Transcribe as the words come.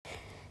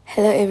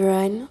Hello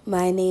everyone,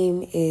 my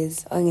name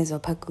is Ongezo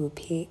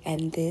Pakupi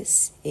and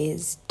this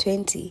is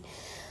 20.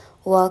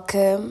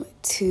 Welcome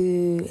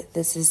to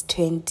This is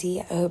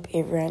 20. I hope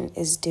everyone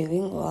is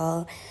doing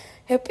well.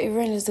 Hope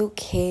everyone is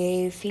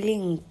okay,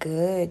 feeling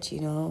good.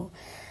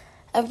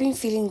 I've been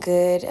feeling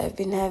good. I've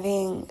been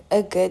having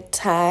a good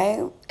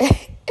time.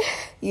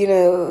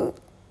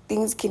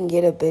 Things can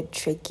get a bit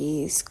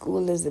tricky.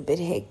 School is a bit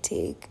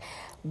hectic,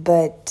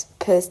 but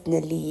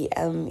personally,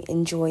 I'm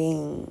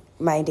enjoying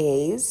my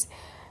days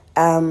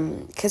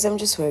because I'm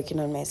just working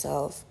on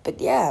myself. But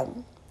yeah,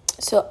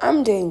 so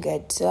I'm doing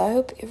good. So I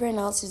hope everyone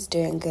else is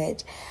doing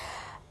good.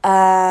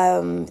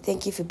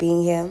 Thank you for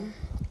being here.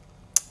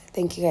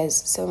 Thank you guys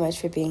so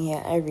much for being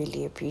here. I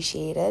really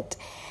appreciate it.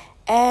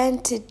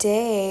 And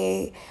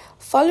today,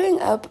 following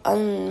up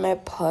on my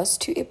past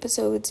 2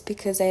 episodes,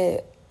 because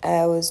I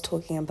was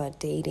talking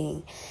about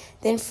dating,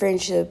 then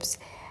friendships,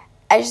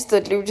 I just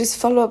thought we would just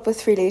follow up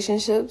with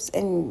relationships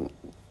and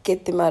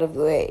get them out of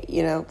the way.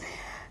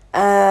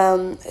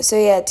 So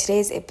yeah,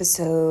 today's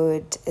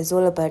episode is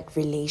all about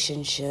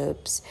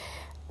relationships,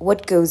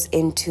 what goes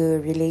into a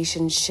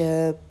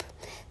relationship,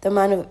 the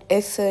amount of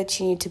effort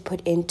you need to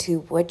put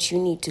into what you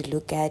need to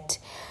look at,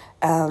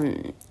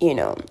 in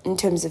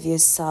terms of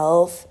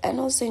yourself and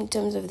also in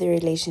terms of the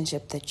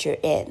relationship that you're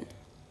in.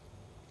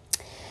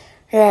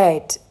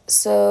 Right,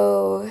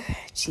 so,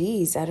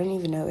 I don't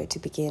even know where to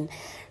begin.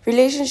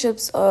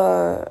 Relationships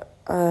are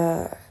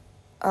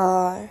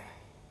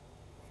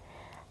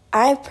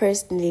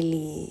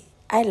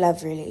I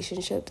love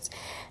relationships.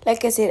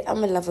 Like I said,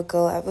 I'm a lover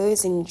girl. I've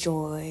always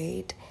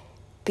enjoyed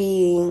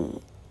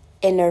being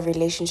in a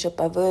relationship.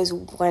 I've always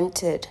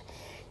wanted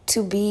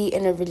to be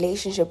in a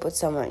relationship with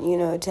someone,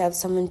 to have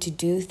someone to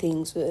do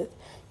things with,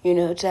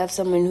 to have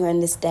someone who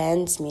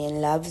understands me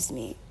and loves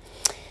me.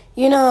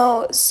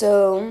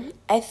 So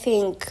I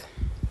think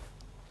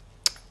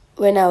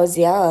when I was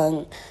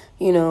young,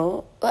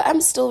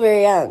 I'm still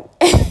very young.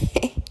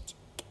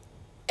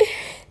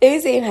 Let me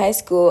say in high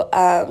school,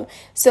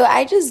 so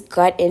I just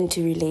got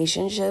into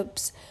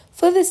relationships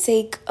for the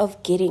sake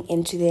of getting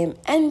into them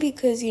and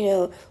because,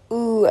 I'm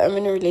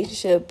in a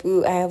relationship,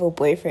 I have a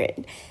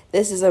boyfriend.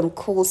 This is some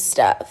cool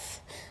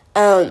stuff.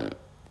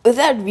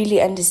 Without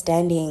really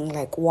understanding,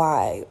 like,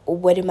 why or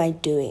what am I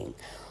doing?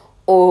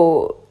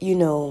 Or,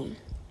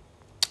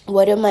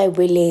 what am I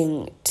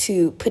willing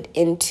to put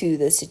into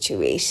the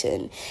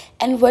situation?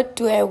 And what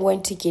do I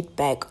want to get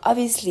back?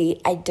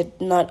 Obviously, I did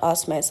not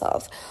ask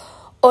myself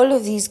all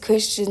of these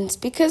questions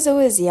because I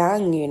was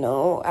young,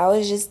 I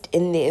was just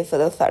in there for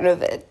the fun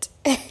of it.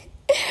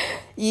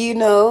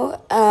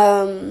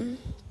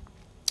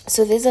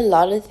 So there's a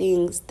lot of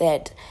things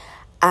that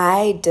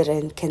I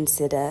didn't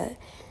consider.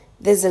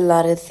 There's a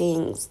lot of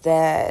things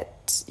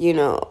that,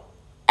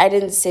 I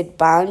didn't set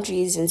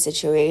boundaries in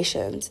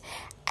situations.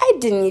 I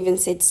didn't even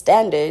set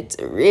standards,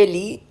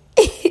 really.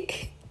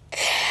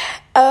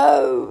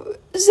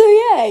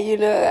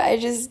 I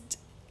just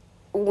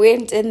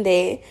went in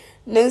there.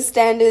 No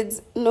standards,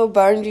 no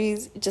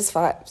boundaries, just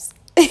vibes.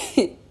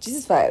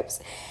 Just vibes.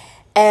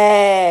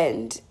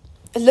 And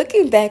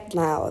looking back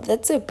now,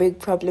 that's a big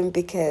problem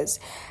because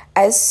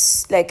I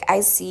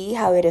see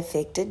how it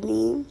affected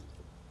me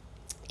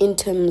in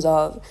terms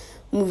of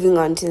moving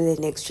on to the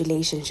next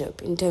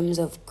relationship, in terms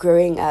of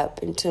growing up,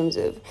 in terms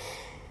of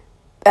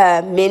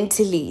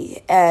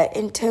mentally,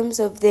 in terms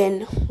of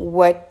then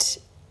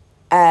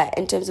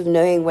in terms of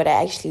knowing what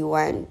I actually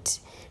want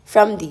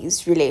from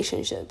these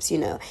relationships,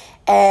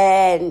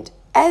 and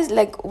as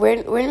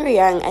when we're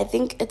young, I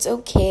think it's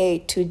okay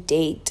to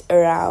date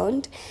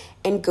around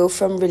and go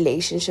from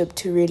relationship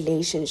to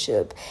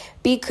relationship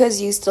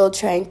because you're still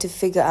trying to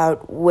figure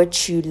out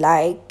what you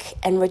like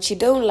and what you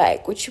don't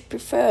like, what you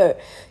prefer,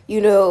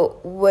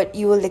 what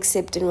you will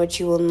accept and what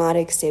you will not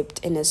accept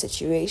in a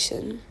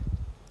situation.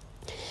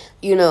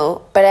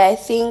 But I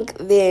think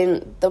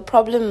then the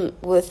problem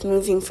with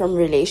moving from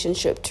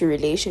relationship to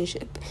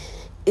relationship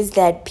is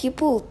that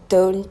people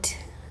don't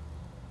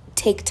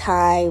take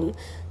time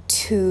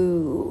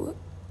to,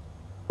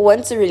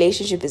 once a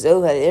relationship is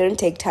over, they don't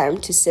take time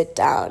to sit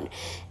down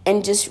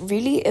and just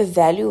really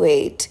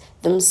evaluate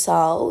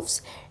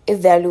themselves,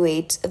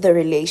 evaluate the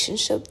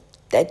relationship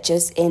that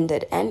just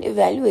ended, and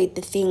evaluate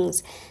the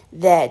things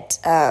that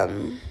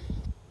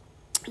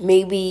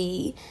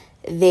maybe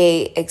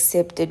they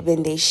accepted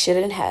when they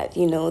shouldn't have.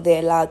 They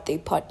allowed their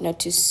partner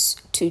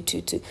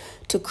to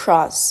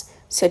cross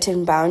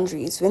certain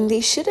boundaries when they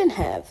shouldn't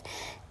have.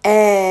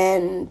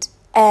 And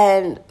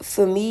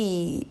for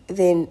me,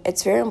 then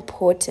it's very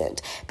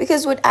important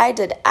because what I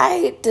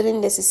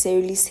didn't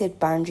necessarily set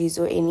boundaries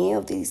or any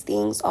of these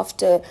things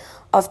after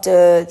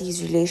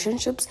these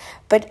relationships,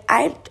 but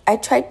I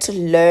tried to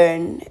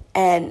learn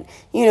and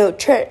I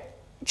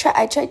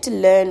tried to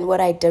learn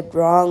what I did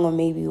wrong or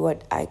maybe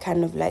what I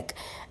kind of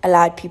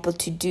allowed people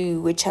to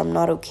do, which I'm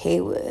not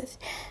okay with.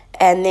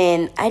 And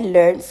then I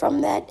learned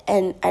from that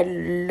and I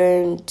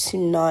learned to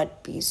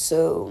not be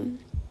so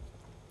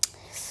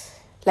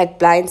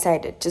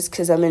blindsided just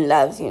because I'm in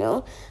love,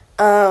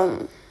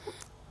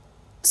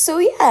 So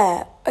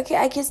yeah, okay,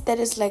 I guess that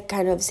is like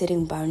kind of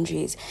setting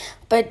boundaries.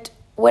 But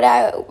what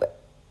I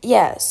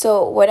yeah,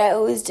 so what I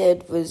always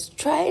did was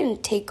try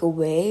and take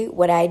away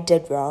what I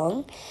did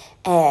wrong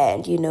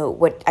and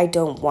what I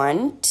don't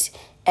want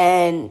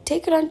and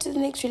take it on to the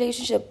next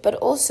relationship, but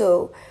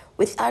also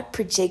without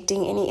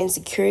projecting any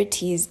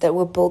insecurities that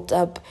were built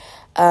up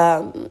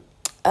um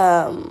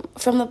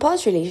from the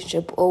past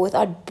relationship, or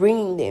without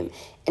bringing them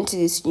into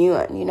this new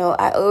one.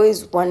 I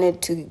always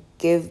wanted to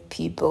give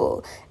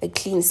people a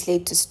clean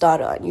slate to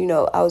start on.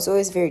 I was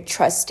always very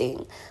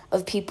trusting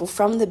of people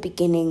from the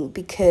beginning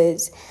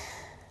because,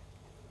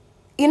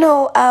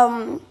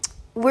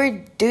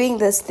 we're doing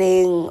this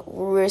thing,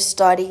 we're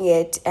starting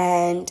it,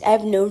 and I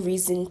have no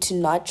reason to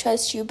not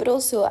trust you, but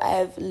also I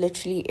have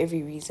literally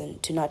every reason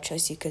to not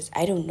trust you because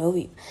I don't know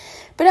you.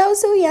 But I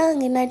was so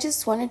young and I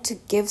just wanted to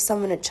give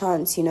someone a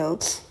chance.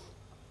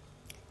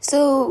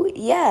 So,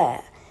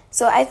 yeah.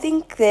 So I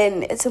think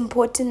then it's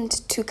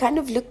important to kind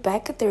of look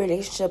back at the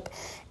relationship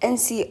and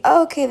see,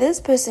 oh, okay,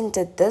 this person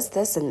did this,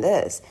 this, and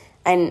this.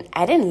 And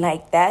I didn't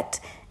like that.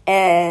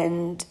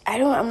 And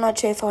I'm not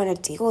sure if I want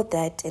to deal with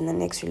that in the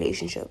next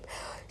relationship.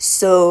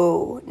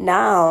 So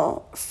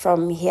now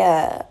from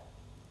here,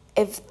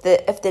 if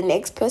the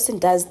next person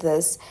does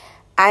this,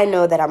 I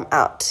know that I'm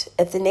out.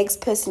 If the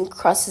next person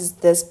crosses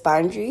this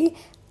boundary,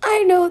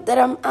 I know that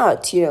I'm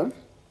out. And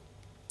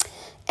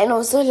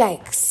also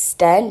like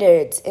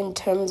standards in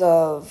terms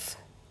of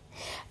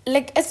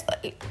like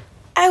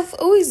I've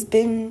always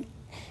been,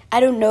 I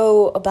don't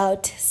know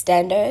about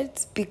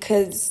standards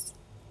because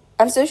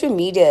on social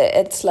media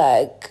it's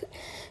like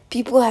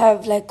people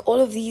have like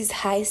all of these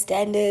high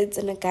standards,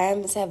 and a guy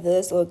must have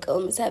this or a girl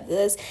must have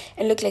this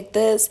and look like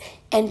this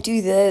and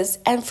do this.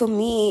 And for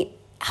me,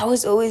 I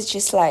was always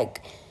just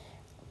like,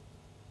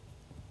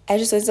 I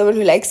just want someone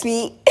who likes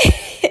me.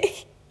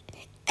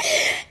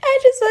 I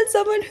just want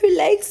someone who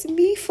likes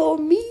me for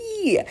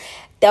me.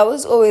 That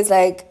was always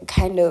like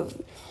kind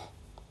of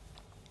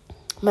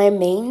my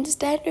main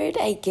standard,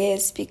 I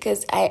guess,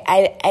 because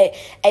I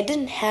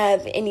didn't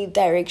have any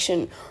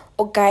direction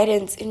or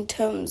guidance in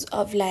terms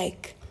of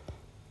like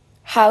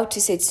how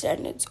to set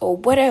standards or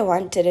what I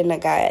wanted in a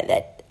guy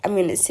that I'm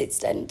going to set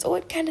standards, or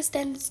what kind of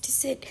standards to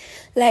set.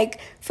 Like,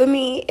 for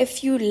me,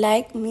 if you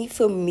like me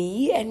for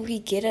me and we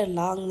get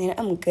along, then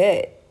I'm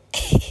good.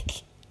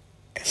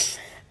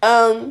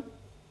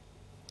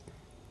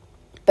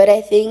 But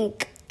I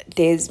think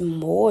there's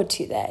more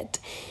to that.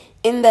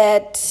 In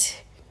that,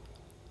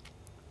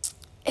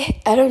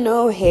 I don't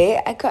know,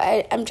 hey,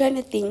 I'm trying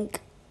to think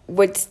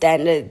what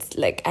standards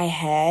like I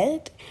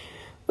had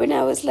when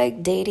I was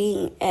like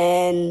dating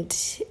and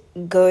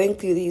going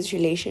through these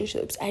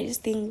relationships. I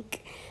just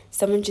think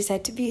someone just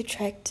had to be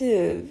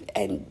attractive,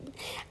 and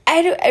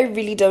I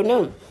really don't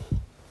know.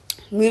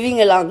 Moving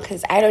along,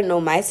 because I don't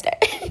know my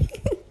standards.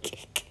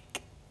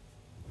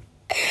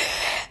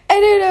 I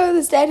don't know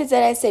the standards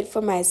that I set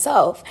for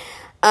myself,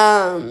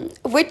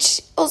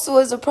 which also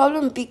was a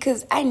problem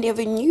because I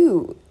never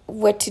knew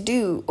what to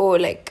do or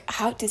like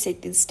how to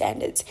set these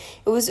standards.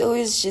 It was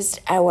always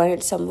just I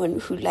wanted someone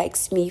who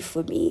likes me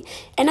for me,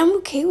 and I'm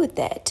okay with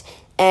that.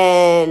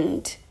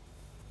 And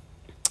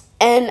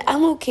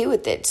I'm okay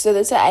with it. So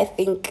that's why I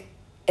think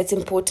it's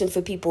important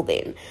for people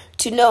then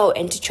to know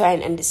and to try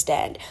and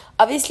understand.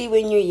 Obviously,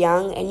 when you're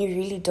young and you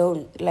really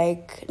don't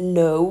like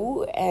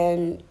know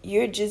and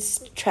you're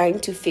just trying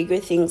to figure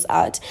things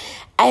out,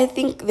 I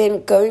think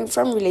then going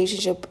from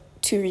relationship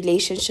to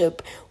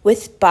relationship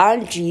with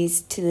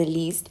boundaries to the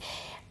least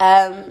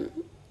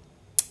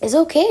is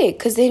okay,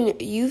 because then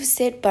you've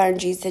set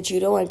boundaries that you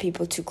don't want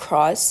people to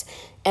cross.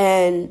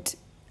 And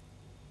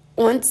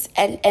I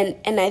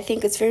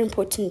think it's very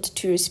important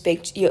to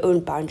respect your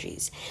own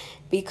boundaries,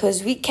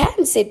 because we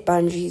can set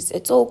boundaries,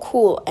 it's all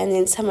cool, and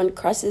then someone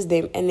crosses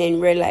them and then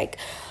we're like,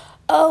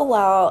 oh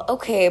wow,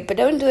 okay, but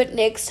don't do it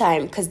next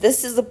time because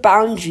this is a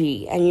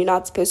boundary and you're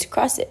not supposed to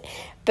cross it.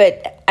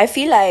 But I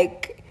feel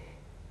like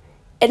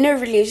in a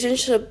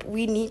relationship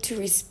we need to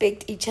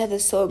respect each other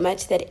so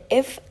much that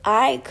if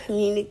I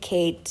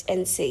communicate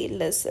and say,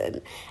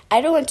 listen, I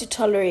don't want to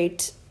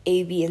tolerate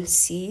A, B, and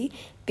C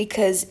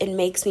because it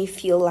makes me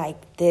feel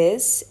like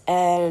this,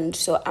 and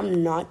so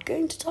I'm not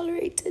going to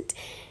tolerate it,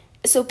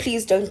 so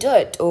please don't do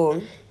it.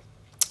 Or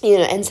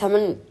and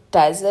someone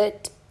does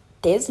it,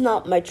 there's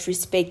not much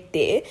respect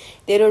there.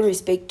 They don't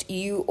respect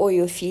you or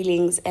your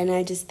feelings, and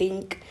I just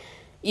think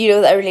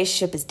that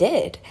relationship is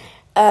dead.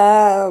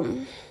 But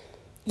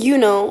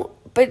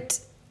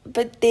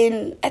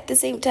then at the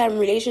same time,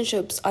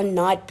 relationships are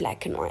not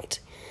black and white.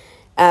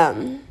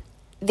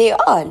 They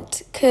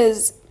aren't,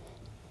 because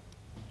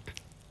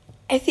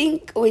I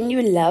think when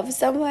you love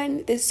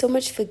someone, there's so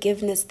much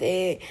forgiveness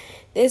there.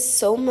 There's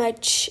so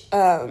much,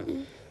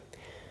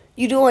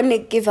 you don't want to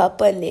give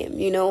up on them,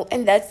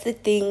 And that's the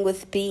thing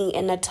with being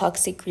in a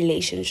toxic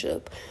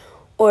relationship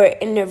or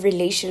in a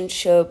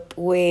relationship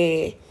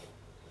where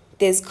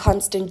there's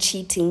constant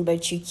cheating,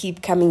 but you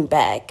keep coming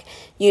back.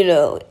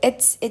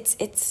 It's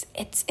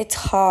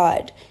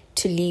hard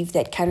to leave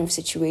that kind of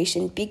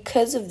situation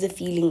because of the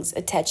feelings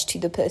attached to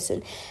the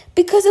person,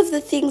 because of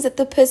the things that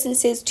the person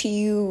says to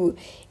you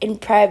in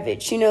private.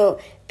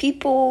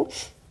 People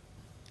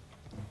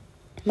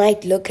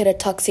might look at a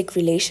toxic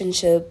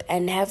relationship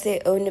and have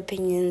their own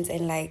opinions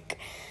and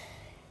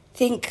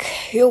think,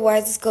 yo, why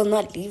is this girl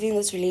not leaving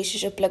this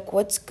relationship?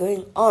 What's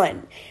going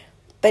on?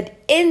 But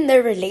in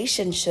the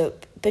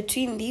relationship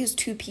between these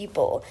two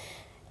people,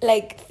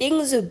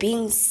 things are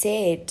being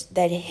said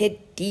that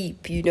hit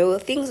deep,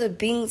 things are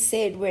being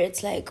said where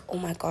it's like, oh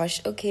my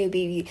gosh, okay,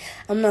 baby,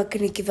 I'm not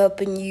gonna give up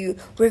on you,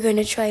 we're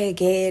gonna try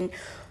again.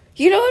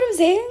 You know what I'm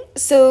saying?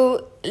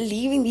 So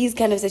leaving these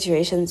kind of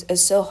situations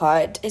is so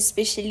hard,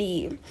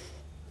 especially,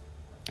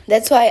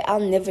 that's why I'll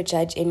never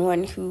judge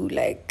anyone who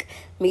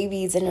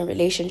maybe is in a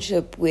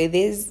relationship where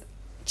there's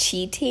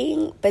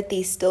cheating but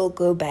they still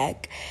go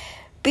back,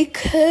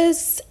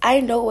 because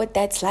I know what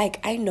that's like.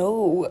 I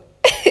know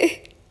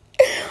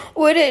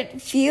what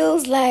it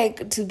feels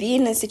like to be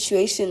in a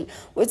situation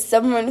with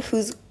someone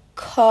who's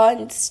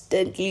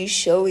constantly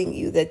showing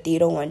you that they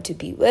don't want to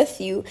be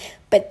with you,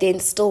 but then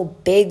still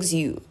begs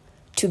you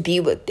to be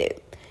with them.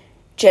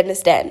 Do you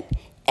understand?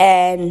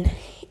 And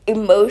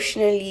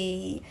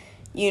emotionally,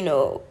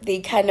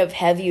 they kind of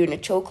have you in a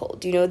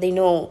chokehold. They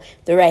know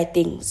the right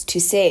things to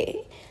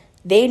say.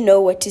 They know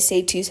what to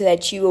say to you so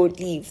that you won't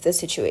leave the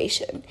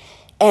situation.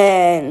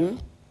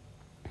 And,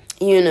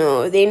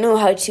 they know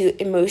how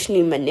to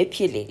emotionally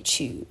manipulate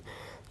you,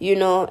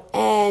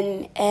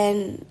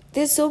 and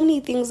there's so many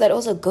things that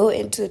also go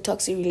into a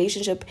toxic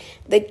relationship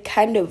that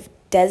kind of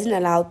doesn't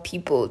allow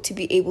people to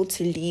be able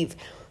to leave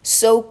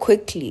so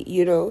quickly,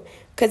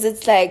 because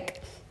it's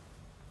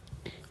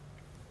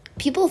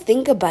people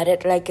think about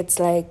it it's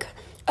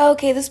oh,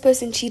 okay, this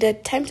person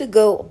cheated, time to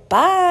go,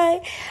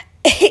 bye.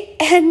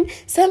 And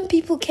some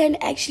people can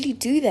actually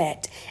do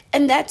that,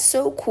 and that's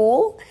so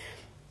cool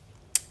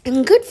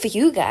and good for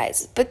you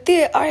guys. But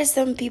there are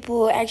some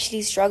people who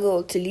actually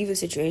struggle to leave a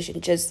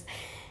situation just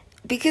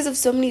because of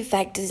so many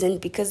factors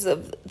and because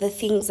of the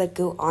things that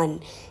go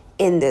on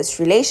in this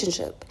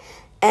relationship.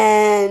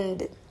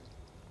 And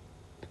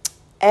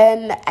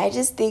I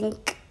just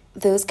think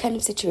those kind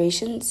of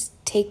situations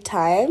take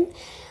time,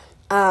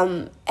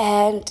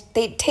 and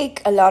they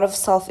take a lot of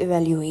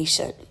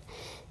self-evaluation.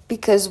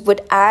 Because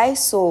what I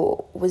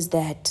saw was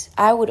that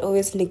I would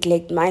always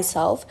neglect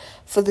myself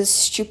for this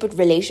stupid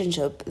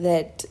relationship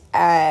that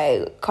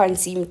I can't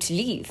seem to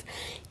leave,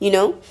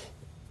 I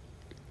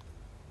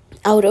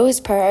would always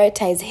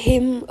prioritize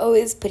him,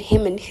 always put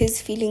him and his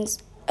feelings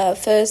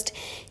first,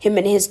 him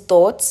and his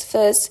thoughts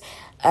first,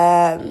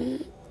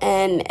 and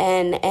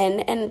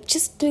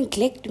just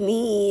neglect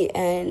me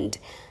and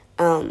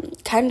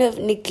kind of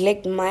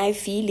neglect my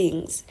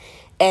feelings.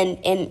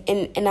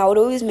 And I would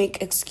always make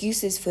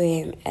excuses for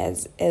him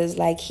as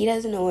he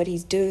doesn't know what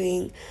he's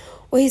doing,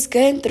 or he's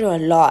going through a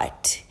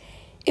lot.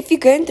 If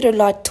you're going through a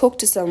lot, talk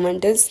to someone,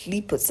 don't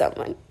sleep with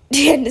someone.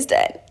 Do you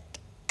understand?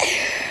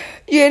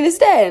 You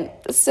understand?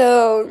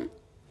 So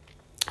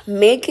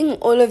making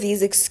all of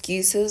these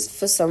excuses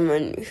for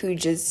someone who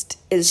just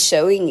is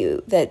showing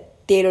you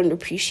that they don't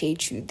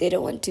appreciate you, they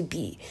don't want to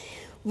be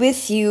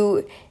with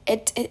you,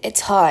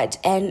 it's hard,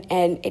 and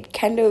it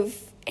kind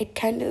of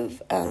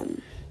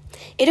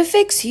it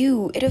affects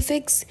you. It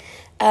affects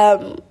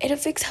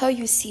how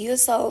you see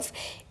yourself.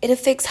 It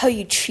affects how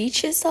you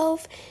treat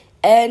yourself,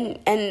 and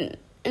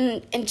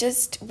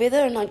just whether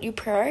or not you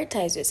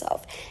prioritize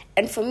yourself.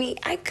 And for me,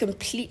 I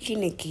completely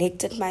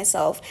neglected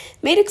myself,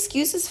 made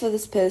excuses for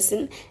this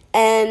person,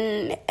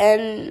 and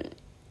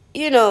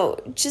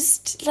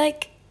just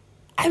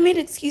I made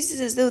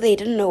excuses as though they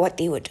didn't know what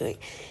they were doing.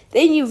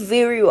 They knew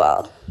very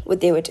well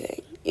what they were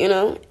doing,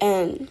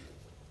 and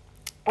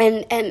I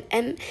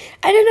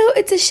don't know,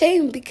 it's a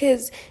shame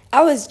because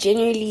I was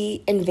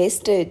genuinely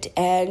invested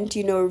and,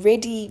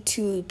 ready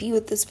to be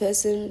with this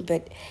person,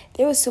 but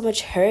there was so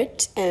much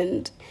hurt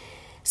and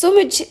so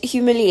much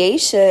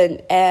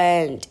humiliation,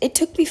 and it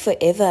took me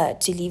forever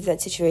to leave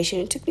that situation.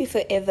 It took me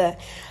forever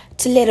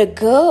to let it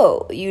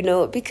go,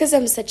 because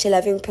I'm such a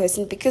loving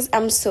person, because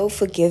I'm so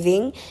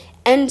forgiving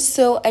and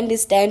so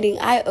understanding.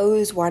 I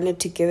always wanted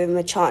to give him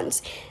a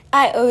chance.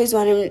 I always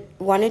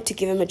wanted to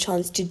give him a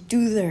chance to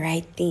do the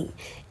right thing.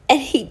 And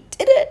he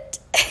didn't.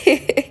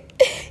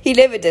 He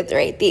never did the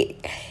right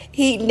thing.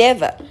 He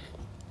never.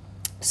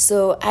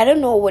 So I don't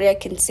know what I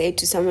can say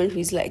to someone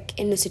who's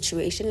in a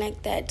situation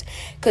like that.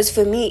 Because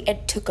for me,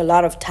 it took a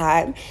lot of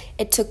time.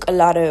 It took a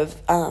lot of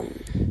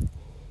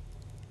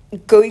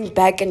going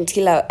back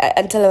until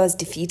I was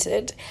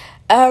defeated.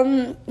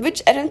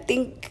 Which I don't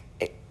think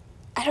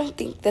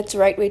that's the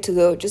right way to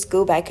go. Just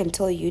go back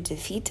until you're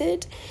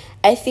defeated.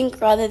 I think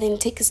rather than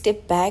take a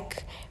step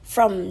back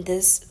from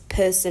this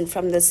person,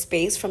 from the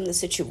space, from the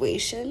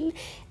situation,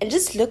 and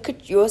just look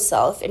at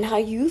yourself and how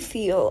you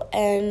feel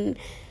and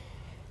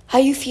how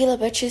you feel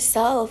about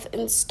yourself,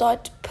 and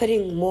start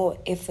putting more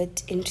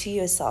effort into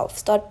yourself.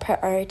 Start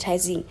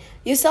prioritizing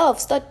yourself.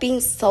 Start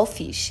being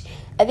selfish.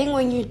 I think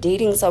when you're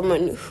dating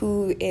someone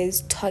who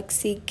is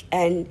toxic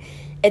and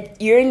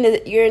you're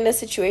in a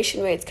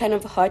situation where it's kind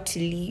of hard to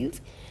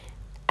leave,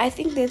 I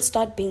think then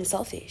start being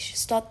selfish.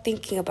 Start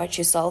thinking about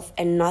yourself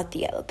and not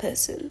the other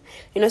person.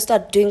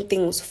 Start doing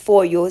things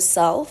for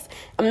yourself.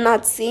 I'm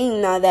not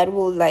saying now that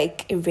will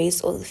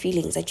erase all the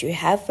feelings that you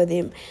have for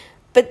them,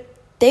 but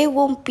they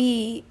won't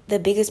be the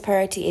biggest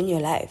priority in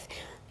your life.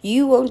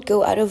 You won't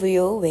go out of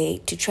your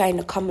way to try and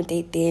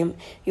accommodate them.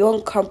 You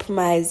won't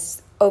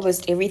compromise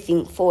almost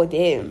everything for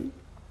them.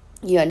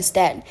 You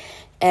understand?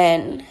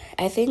 And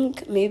I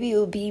think maybe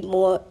you'll be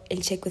more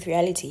in check with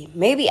reality.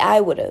 Maybe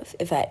I would have,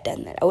 if I had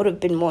done that. I would have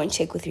been more in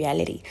check with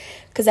reality,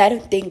 because I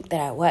don't think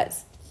that I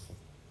was.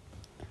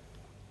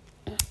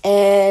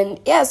 And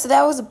yeah, so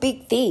that was a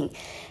big thing.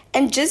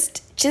 And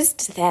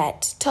just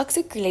that,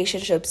 toxic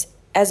relationships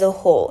as a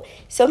whole,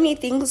 so many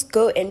things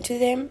go into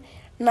them.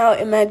 Now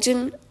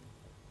imagine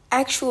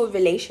actual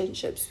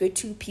relationships where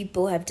two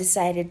people have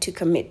decided to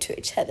commit to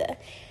each other.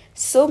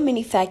 So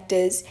many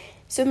factors,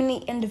 so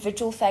many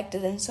individual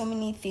factors, and so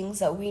many things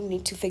that we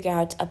need to figure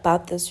out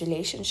about this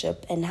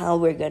relationship and how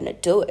we're going to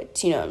do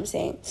it. You know what I'm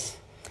saying?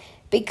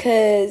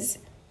 Because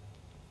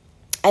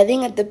I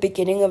think at the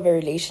beginning of a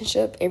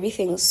relationship,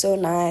 everything is so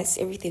nice.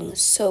 Everything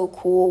is so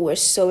cool. We're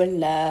so in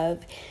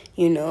love.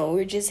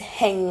 We're just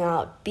hanging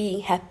out,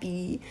 being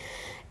happy.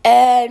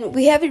 And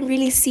we haven't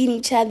really seen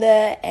each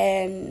other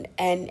and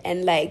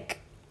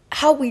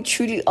how we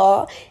truly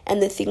are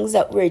and the things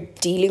that we're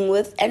dealing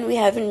with, and we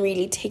haven't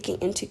really taken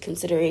into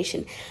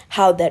consideration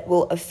how that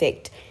will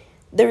affect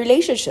the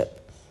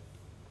relationship.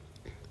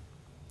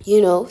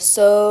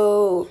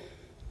 So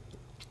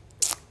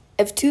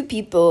if two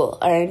people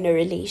are in a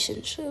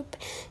relationship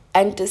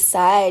and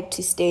decide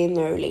to stay in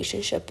their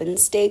relationship and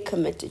stay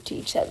committed to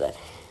each other,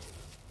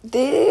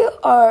 there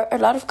are a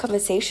lot of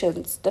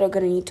conversations that are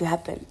going to need to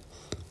happen,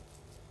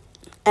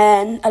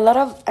 and a lot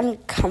of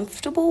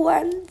uncomfortable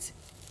ones,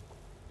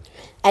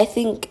 I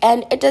think.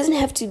 And it doesn't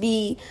have to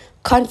be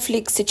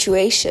conflict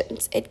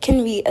situations. It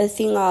can be a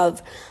thing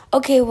of,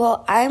 okay,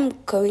 well, I'm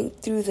going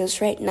through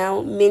this right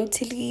now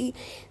mentally.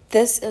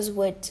 This is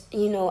what,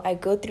 I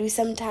go through.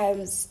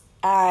 Sometimes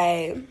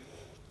I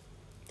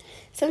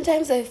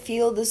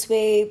feel this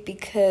way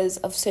because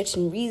of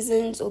certain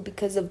reasons or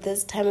because of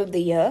this time of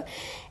the year.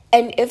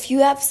 And if you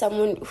have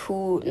someone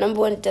who, number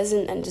one,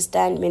 doesn't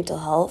understand mental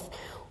health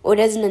or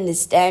doesn't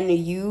understand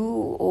you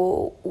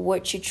or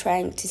what you're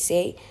trying to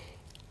say,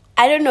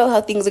 I don't know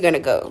how things are going to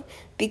go.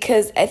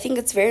 Because I think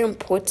it's very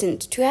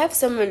important to have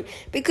someone,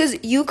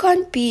 because you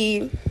can't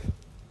be,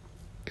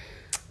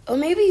 or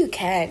maybe you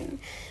can,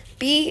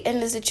 be in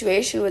a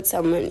situation with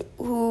someone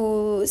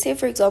who, say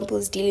for example,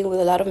 is dealing with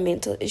a lot of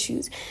mental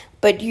issues,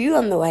 but you,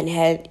 on the one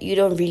hand, you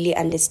don't really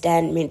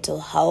understand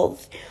mental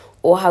health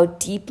or how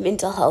deep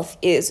mental health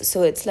is.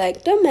 So it's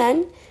like, no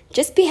man,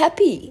 just be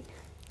happy.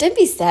 Don't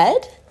be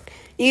sad.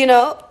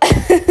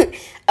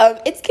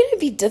 It's going to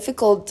be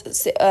difficult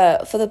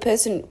for the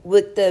person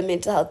with the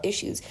mental health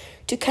issues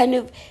to kind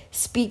of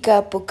speak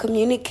up or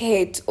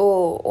communicate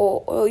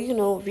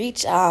or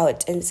reach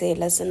out and say,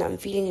 listen, I'm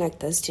feeling like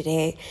this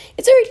today.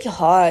 It's already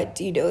hard,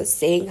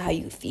 saying how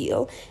you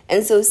feel.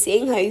 And so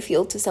saying how you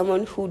feel to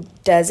someone who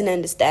doesn't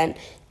understand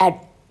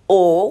at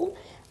all,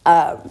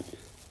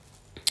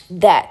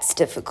 that's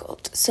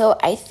difficult. So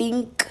I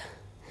think,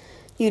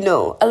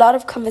 a lot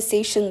of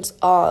conversations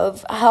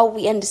of how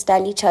we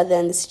understand each other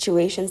and the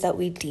situations that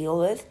we deal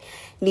with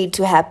need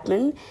to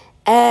happen,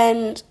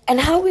 and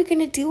how we're going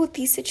to deal with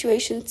these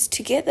situations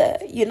together.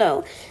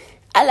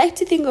 I like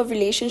to think of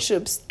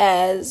relationships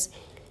as,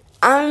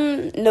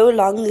 I'm no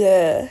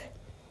longer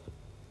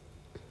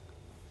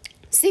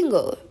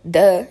single,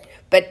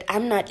 but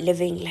I'm not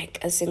living like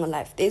a single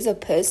life. There's a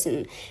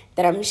person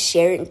that I'm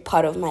sharing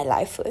part of my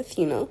life with,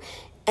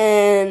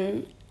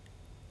 and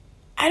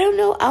I don't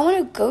know, I want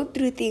to go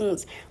through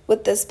things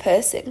with this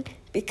person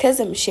because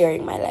I'm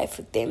sharing my life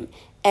with them.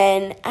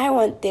 And I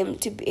want them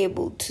to be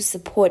able to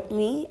support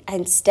me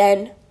and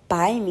stand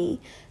by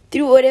me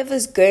through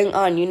whatever's going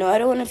on. I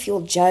don't want to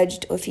feel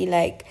judged or feel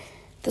like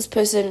this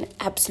person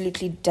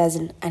absolutely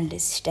doesn't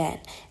understand.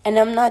 And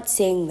I'm not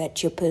saying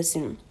that your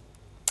person,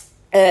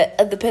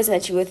 the person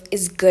that you're with,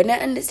 is going to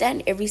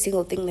understand every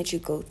single thing that you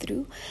go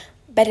through.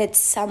 But at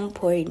some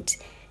point,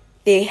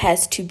 there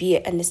has to be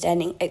an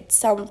understanding. At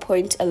some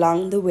point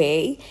along the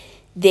way,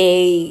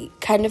 they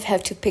kind of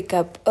have to pick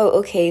up,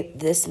 okay,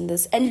 this and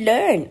this, and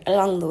learn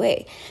along the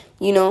way.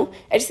 I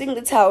just think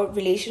that's how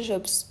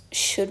relationships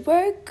should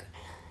work.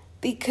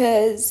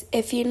 Because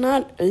if you're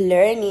not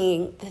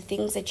learning the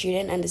things that you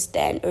didn't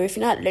understand, or if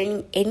you're not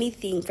learning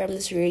anything from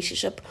this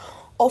relationship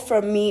or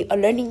from me, or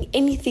learning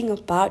anything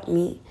about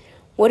me,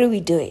 what are we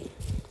doing?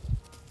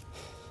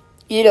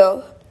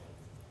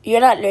 You're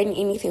not learning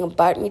anything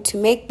about me to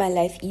make my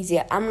life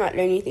easier. I'm not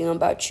learning anything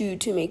about you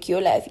to make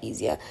your life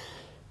easier.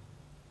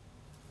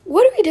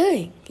 What are we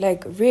doing?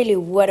 Really,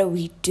 what are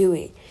we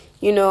doing?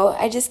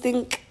 I just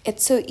think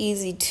it's so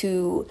easy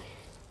to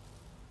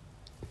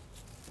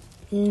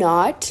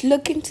not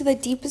look into the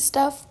deeper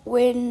stuff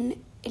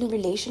when in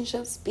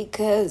relationships,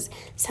 because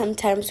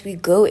sometimes we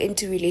go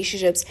into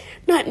relationships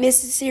not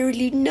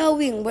necessarily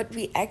knowing what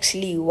we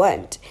actually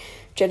want.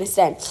 Do you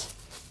understand?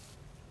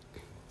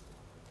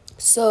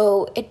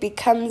 So it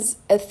becomes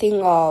a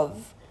thing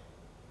of,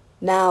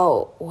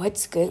 now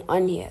what's going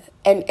on here?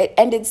 And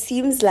it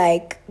seems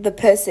like the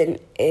person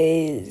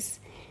is,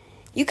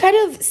 you kind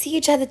of see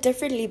each other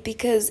differently,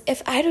 because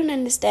if I don't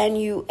understand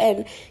you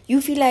and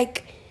you feel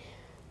like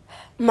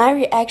my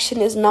reaction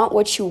is not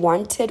what you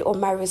wanted, or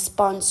my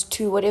response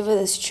to whatever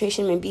the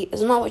situation may be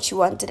is not what you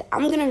wanted,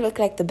 I'm going to look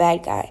like the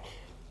bad guy.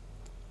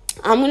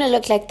 I'm going to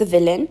look like the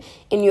villain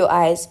in your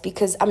eyes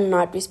because I'm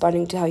not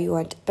responding to how you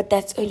want. But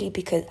that's only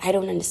because I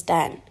don't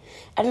understand.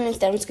 I don't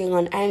understand what's going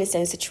on. I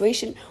understand the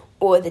situation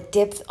or the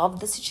depth of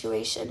the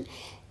situation.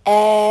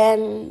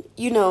 And,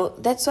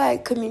 that's why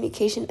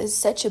communication is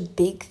such a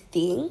big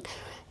thing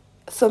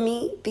for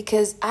me,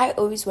 because I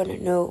always want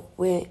to know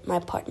where my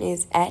partner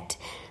is at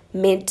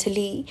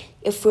mentally,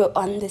 if we're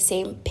on the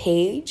same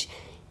page,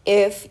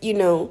 if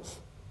we're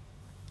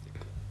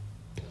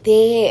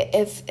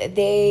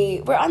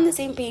on the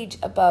same page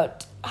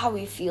about how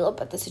we feel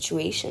about the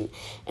situation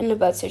and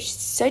about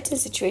certain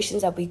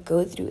situations that we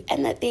go through,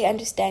 and that they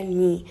understand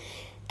me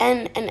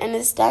and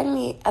understand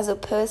me as a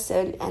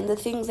person and the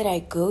things that I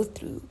go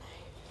through.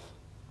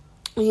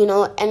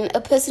 And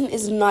a person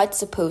is not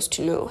supposed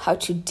to know how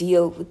to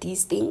deal with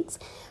these things,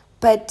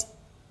 but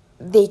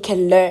they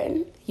can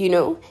learn,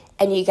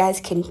 and you guys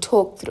can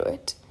talk through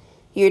it,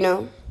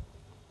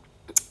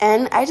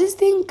 And I just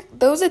think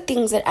those are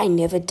things that I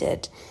never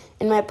did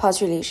in my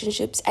past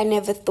relationships. I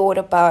never thought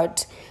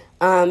about,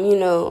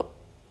 going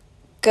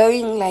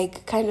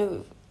like kind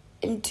of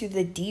into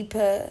the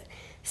deeper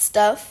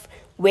stuff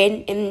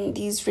when in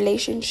these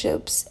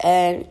relationships,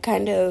 and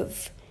kind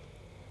of,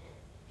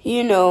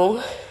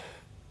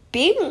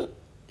 being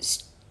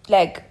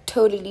like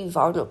totally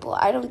vulnerable.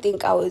 I don't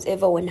think I was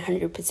ever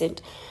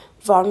 100%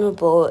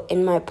 vulnerable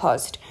in my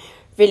past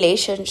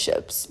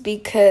relationships,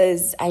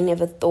 because I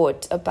never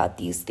thought about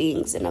these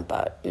things and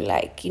about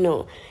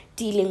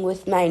dealing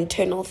with my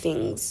internal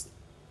things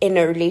in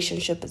a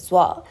relationship as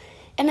well.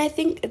 And I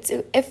think it's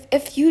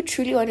if you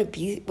truly want to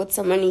be with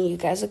someone and you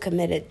guys are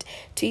committed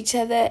to each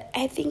other,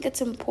 I think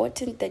it's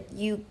important that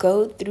you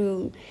go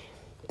through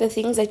the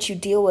things that you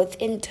deal with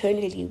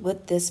internally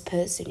with this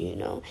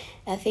person,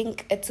 I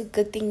think it's a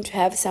good thing to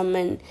have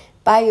someone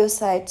by your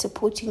side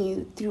supporting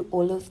you through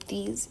all of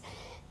these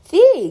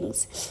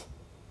things,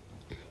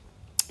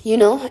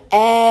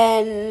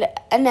 And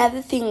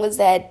another thing was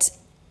that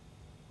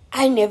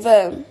in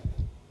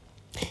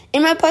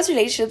my past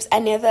relationships, I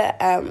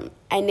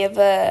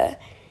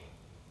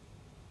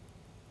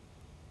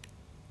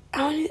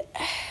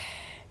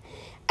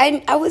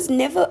was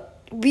never,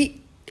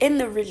 in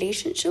the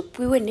relationship,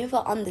 we were never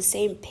on the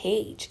same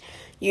page,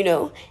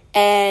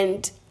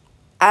 and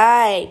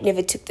I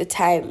never took the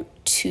time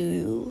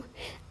to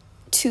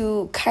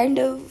kind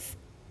of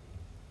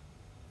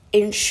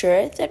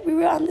ensure that we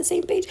were on the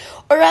same page,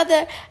 or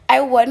rather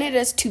I wanted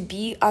us to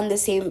be on the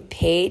same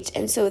page,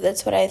 and so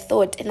that's what I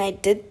thought, and I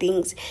did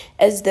things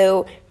as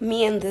though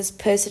me and this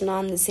person are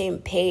on the same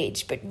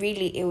page, but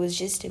really it was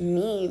just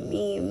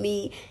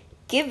me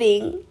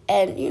giving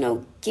and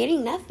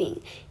getting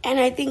nothing. And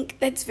I think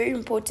that's very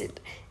important,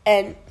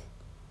 and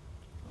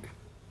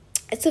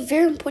it's a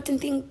very important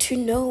thing to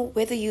know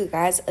whether you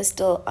guys are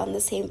still on the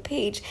same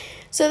page,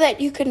 so that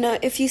you can know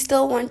if you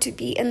still want to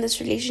be in this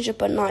relationship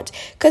or not.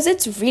 Because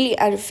it's really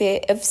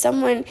unfair if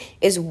someone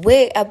is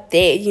way up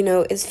there,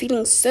 is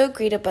feeling so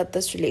great about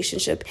this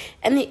relationship,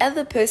 and the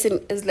other person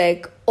is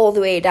like all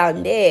the way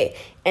down there,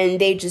 and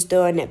they just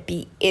don't want to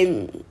be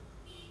in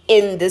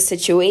the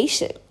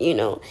situation,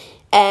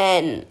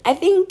 And I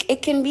think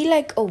it can be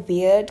like a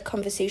weird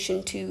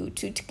conversation to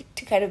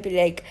kind of be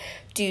like,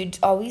 dude,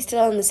 are we still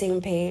on the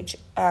same page?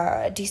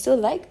 Do you still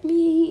like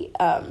me?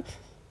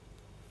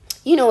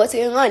 What's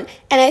going on?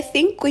 And I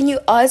think when you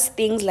ask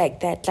things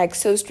like that, like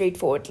so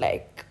straightforward,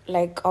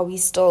 like are we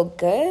still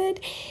good?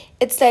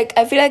 It's like,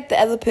 I feel like the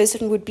other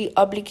person would be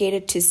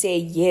obligated to say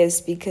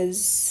yes,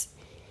 because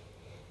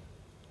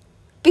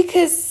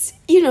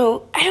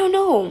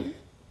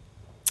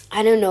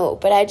I don't know,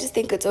 but I just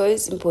think it's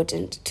always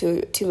important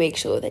to make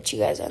sure that you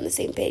guys are on the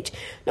same page.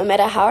 No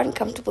matter how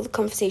uncomfortable the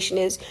conversation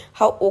is,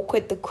 how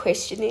awkward the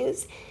question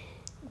is,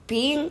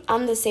 being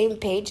on the same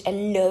page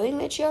and knowing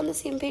that you're on the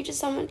same page as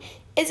someone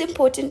is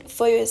important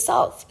for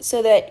yourself,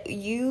 so that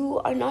you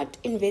are not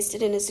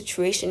invested in a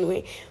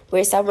situation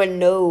where someone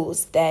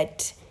knows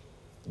that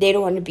they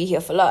don't want to be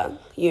here for long,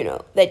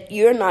 that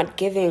you're not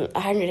giving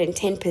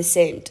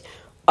 110%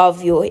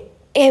 of your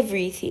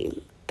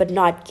everything, but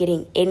not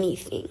getting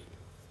anything.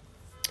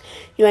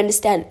 You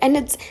understand?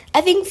 And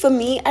I think for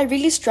me, I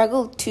really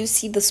struggled to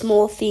see the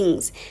small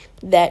things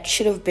that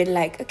should have been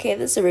like, okay,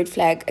 this is a red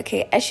flag.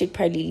 Okay, I should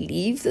probably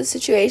leave the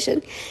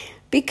situation.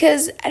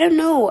 Because, I don't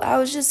know, I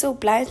was just so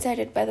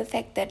blindsided by the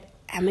fact that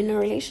I'm in a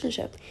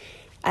relationship.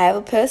 I have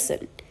a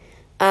person.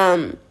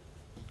 But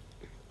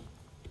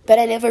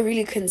I never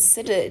really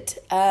considered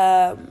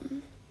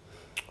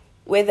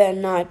whether or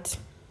not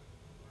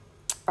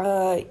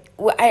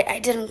I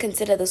didn't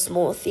consider the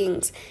small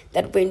things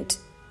that went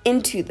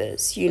into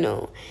this,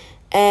 and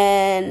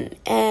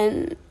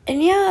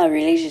yeah,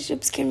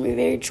 relationships can be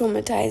very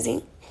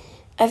traumatizing.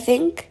 I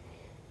think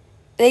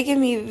they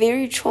can be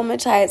very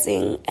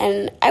traumatizing,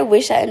 and I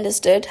wish I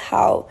understood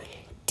how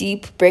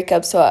deep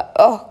breakups are.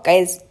 Oh,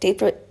 guys,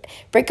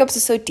 breakups are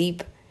so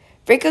deep.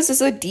 Breakups are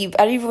so deep.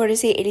 I don't even want to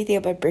say anything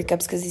about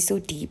breakups because they're so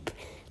deep.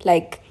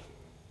 Like,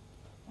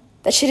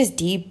 that shit is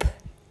deep.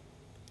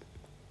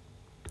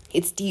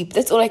 It's deep.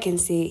 That's all I can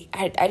say.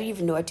 I don't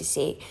even know what to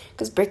say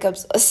because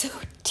breakups are so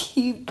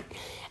deep.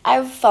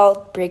 I've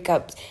felt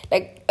breakups.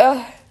 Like,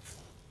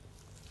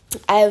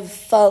 I've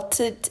felt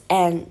it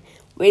and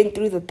went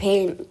through the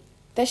pain.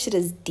 That shit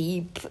is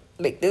deep.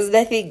 Like, there's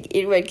nothing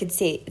anyone can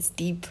say. It's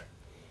deep.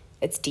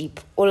 It's deep.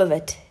 All of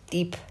it.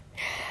 Deep.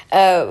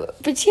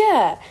 But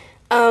yeah.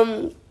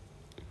 I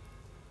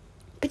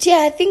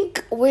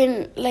think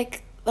when,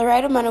 like, the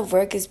right amount of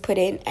work is put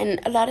in and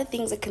a lot of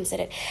things are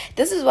considered.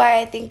 This is why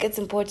I think it's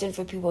important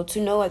for people to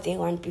know what they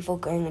want before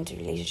going into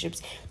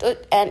relationships,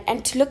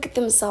 and to look at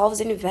themselves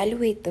and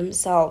evaluate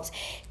themselves.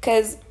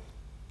 Because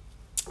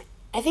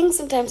I think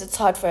sometimes it's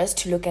hard for us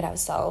to look at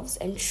ourselves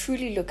and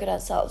truly look at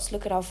ourselves,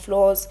 look at our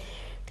flaws,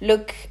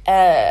 look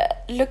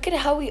at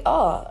how we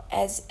are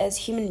as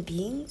human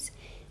beings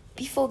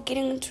before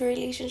getting into a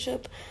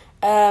relationship,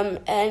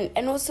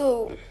 and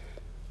also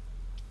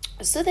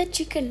so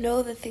that you can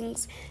know the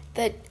things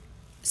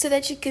so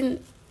that you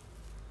can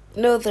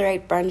know the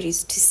right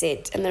boundaries to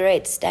set and the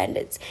right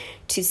standards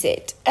to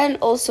set, and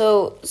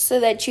also so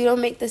that you don't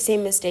make the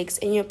same mistakes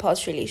in your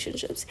past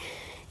relationships.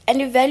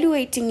 And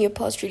evaluating your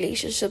past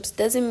relationships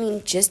doesn't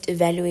mean just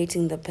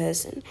evaluating the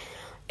person.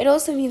 It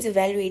also means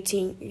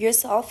evaluating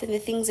yourself and the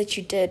things that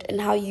you did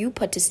and how you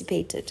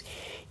participated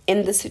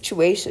in the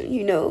situation,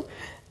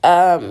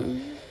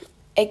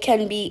 It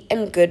can be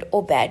in good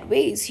or bad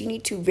ways. You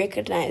need to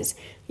recognize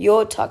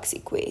your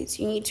toxic ways.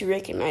 You need to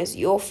recognize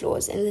your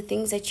flaws and the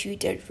things that you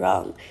did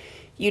wrong,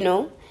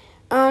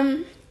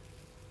 And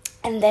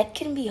that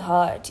can be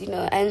hard,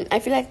 And I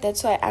feel like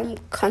that's why I'm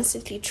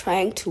constantly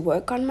trying to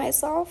work on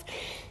myself,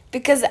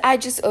 because I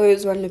just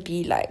always want to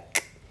be,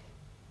 like,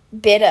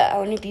 better. I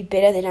want to be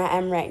better than I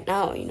am right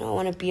now, I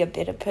want to be a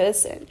better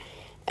person.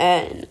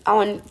 And I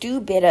want to do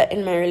better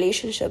in my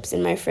relationships,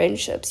 in my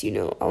friendships, I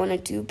want to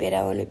do better.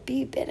 I want to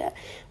be better. I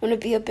want to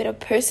be a better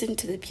person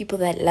to the people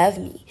that love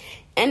me.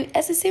 And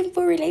as the same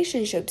for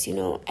relationships,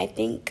 I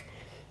think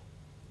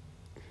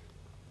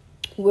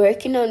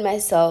working on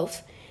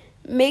myself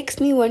makes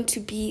me want to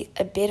be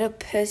a better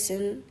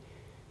person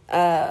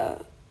for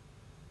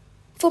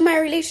my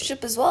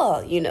relationship as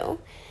well,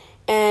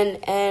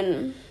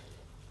 And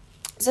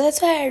so that's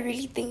why I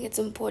really think it's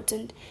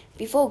important,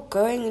 before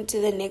going into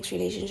the next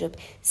relationship,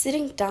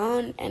 sitting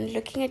down and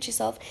looking at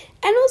yourself,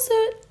 and also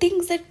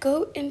things that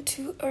go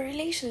into a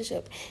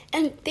relationship,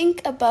 and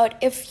think about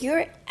if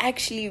you're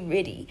actually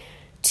ready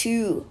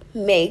to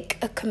make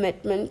a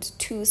commitment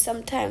to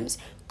sometimes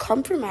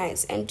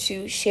compromise and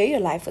to share your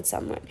life with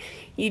someone,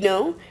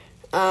 because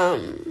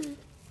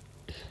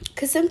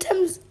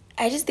sometimes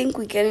I just think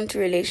we get into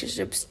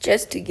relationships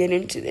just to get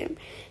into them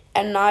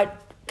and not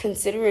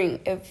considering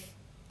if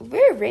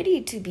we're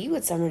ready to be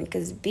with someone,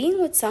 because being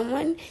with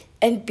someone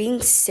and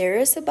being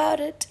serious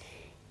about it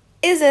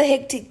is a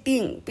hectic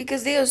thing,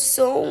 because there are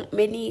so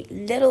many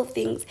little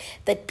things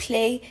that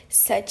play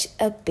such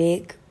a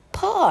big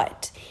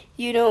part,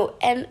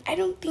 and I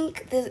don't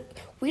think that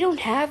we don't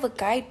have a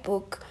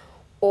guidebook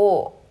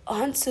or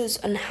answers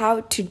on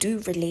how to do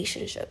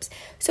relationships.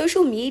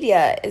 Social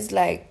media is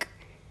like,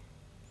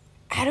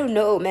 I don't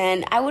know,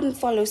 man. I wouldn't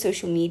follow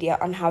social media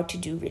on how to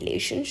do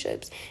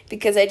relationships,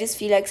 because I just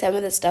feel like some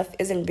of the stuff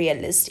isn't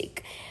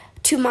realistic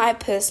to my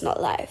personal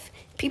life.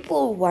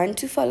 People want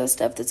to follow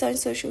stuff that's on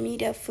social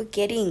media,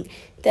 forgetting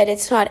that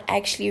it's not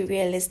actually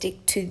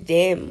realistic to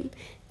them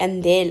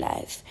and their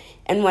life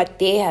and what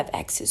they have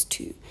access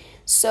to.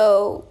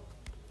 So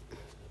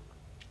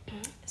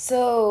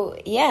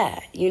yeah,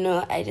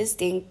 I just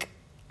think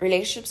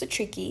relationships are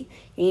tricky.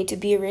 You need to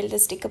be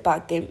realistic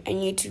about them, and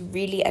you need to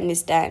really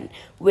understand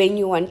when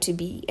you want to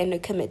be in a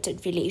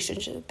committed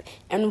relationship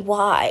and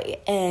why.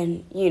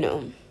 And, you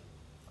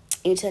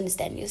need to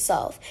understand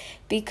yourself,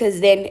 because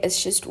then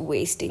it's just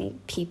wasting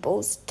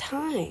people's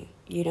time,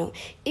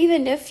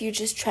 Even if you're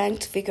just trying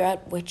to figure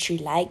out what you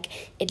like,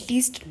 at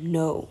least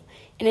know.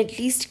 And at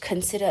least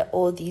consider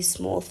all these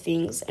small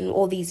things and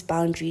all these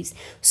boundaries,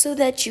 so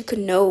that you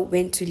can know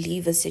when to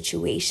leave a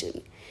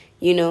situation,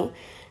 so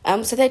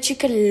that you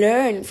can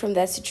learn from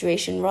that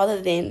situation,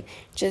 rather than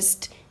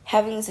just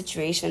having a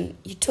situation,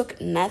 you took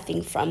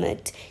nothing from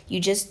it. You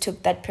just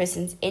took that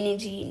person's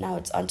energy. Now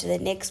it's on to the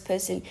next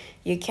person.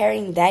 You're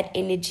carrying that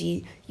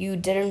energy. You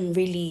didn't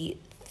really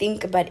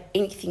think about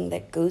anything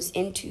that goes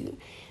into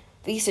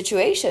these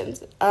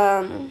situations.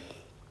 So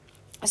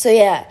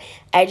yeah,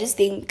 I just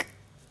think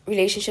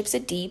relationships are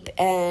deep,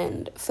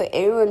 and for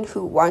anyone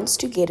who wants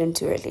to get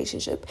into a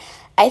relationship,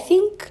 I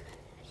think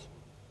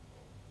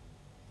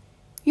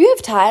you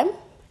have time.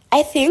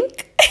 I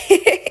think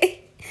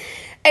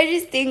I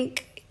just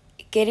think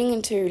getting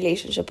into a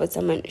relationship with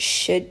someone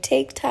should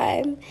take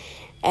time.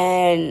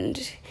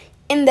 And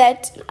in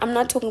that, I'm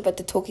not talking about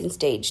the talking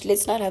stage.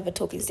 Let's not have a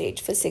talking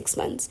stage for 6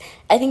 months.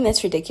 I think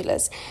that's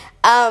ridiculous.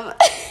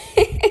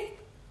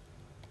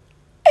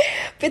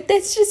 But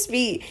that's just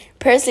me.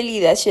 Personally,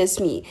 that's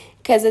just me.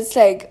 Because it's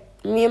like,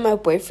 me and my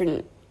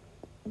boyfriend,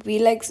 we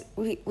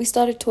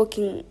started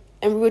talking,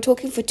 and we were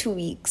talking for 2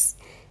 weeks.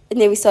 And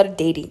then we started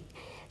dating.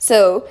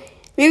 So,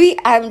 maybe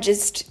I'm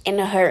just in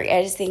a hurry.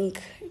 I just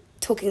think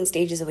talking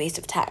stage is a waste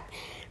of time.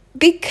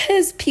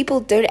 Because people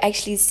don't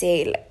actually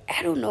say, like,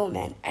 I don't know,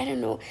 man. I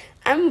don't know.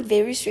 I'm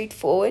very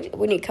straightforward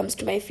when it comes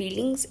to my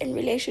feelings in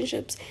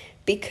relationships.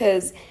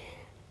 Because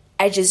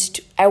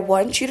I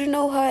want you to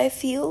know how I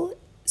feel,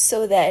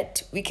 so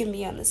that we can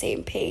be on the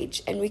same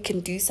page and we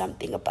can do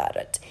something about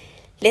it.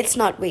 Let's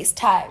not waste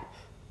time.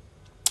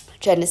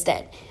 Do you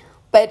understand?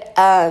 But,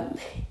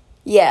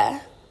 yeah.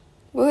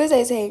 What was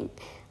I saying?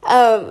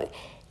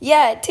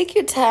 Yeah, take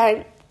your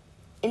time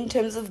in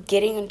terms of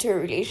getting into a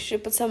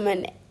relationship with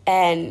someone,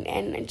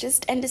 and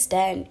just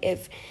understand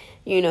if,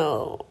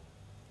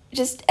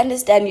 just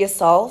understand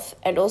yourself.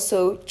 And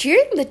also,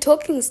 during the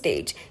talking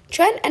stage,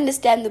 try and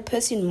understand the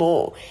person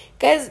more.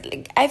 Guys,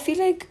 I feel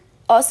like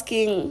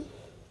asking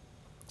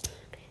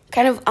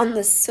kind of on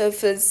the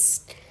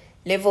surface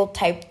level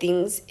type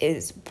things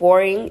is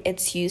boring.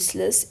 It's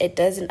useless. It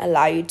doesn't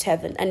allow you to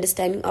have an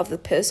understanding of the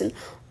person.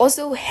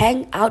 Also,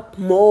 hang out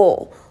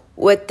more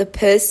with the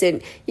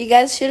person. You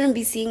guys shouldn't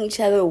be seeing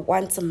each other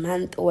once a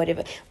month or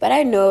whatever. But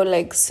I know,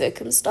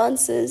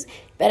 circumstances.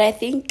 But I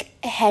think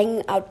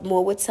hanging out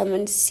more with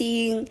someone,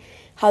 seeing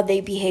how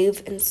they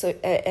behave in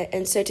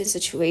certain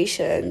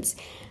situations,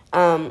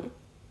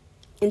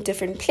 in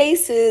different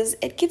places,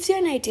 it gives you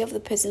an idea of the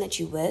person that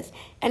you're with,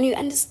 and you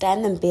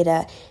understand them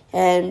better.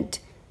 And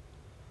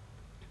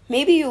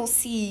maybe you'll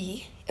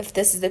see if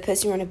this is the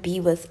person you want to be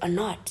with or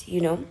not,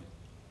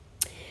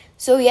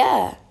 So,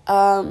 yeah,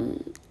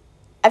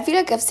 I feel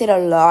like I've said a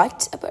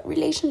lot about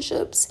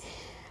relationships,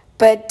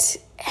 but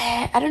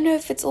I don't know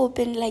if it's all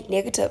been,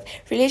 negative.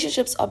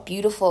 Relationships are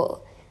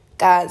beautiful,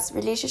 guys.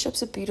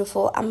 Relationships are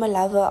beautiful. I'm a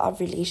lover of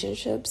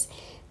relationships,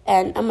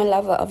 and I'm a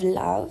lover of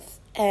love.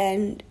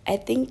 And I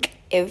think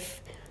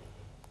if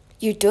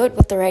you do it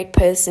with the right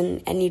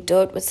person, and you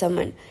do it with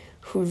someone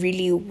who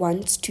really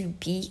wants to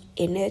be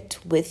in it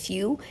with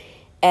you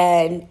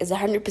and is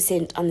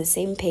 100% on the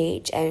same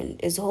page and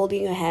is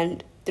holding your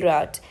hand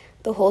throughout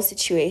the whole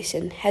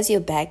situation, has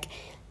your back,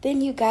 then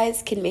you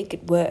guys can make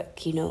it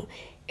work,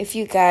 If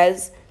you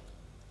guys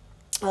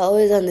are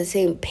always on the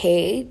same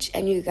page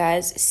and you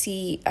guys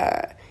see,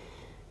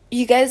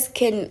 you guys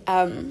can,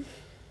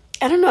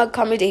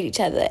 accommodate each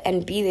other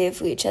and be there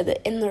for each other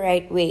in the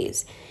right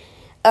ways,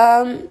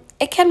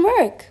 it can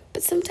work.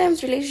 But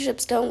sometimes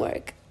relationships don't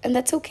work, and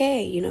that's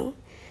okay,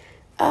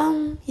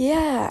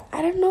 Yeah,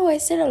 I don't know, I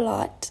said a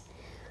lot.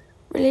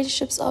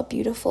 Relationships are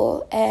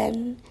beautiful,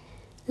 and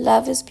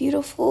love is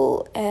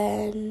beautiful,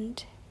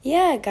 and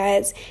yeah,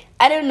 guys,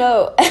 I don't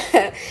know.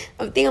 I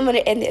think I'm going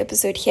to end the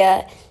episode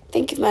here.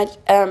 Thank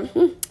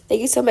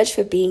you so much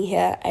for being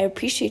here. I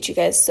appreciate you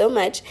guys so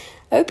much.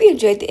 I hope you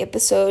enjoyed the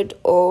episode,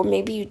 or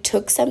maybe you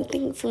took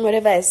something from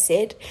whatever I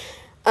said.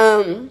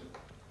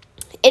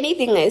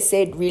 Anything I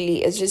said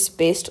really is just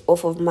based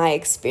off of my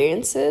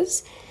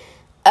experiences.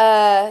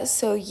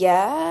 So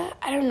yeah,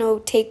 I don't know,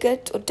 take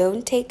it or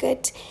don't take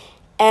it.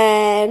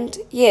 And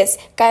yes,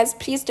 guys,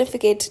 please don't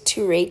forget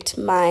to rate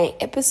my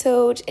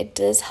episode. It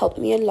does help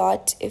me a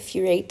lot if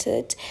you rate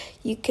it.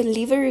 You can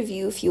leave a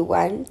review if you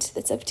want.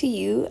 That's up to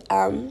you.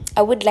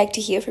 I would like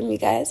to hear from you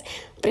guys,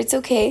 but it's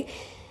okay.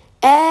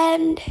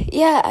 And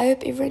yeah, I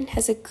hope everyone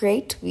has a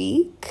great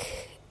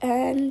week.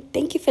 And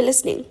thank you for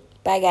listening.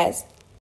 Bye, guys.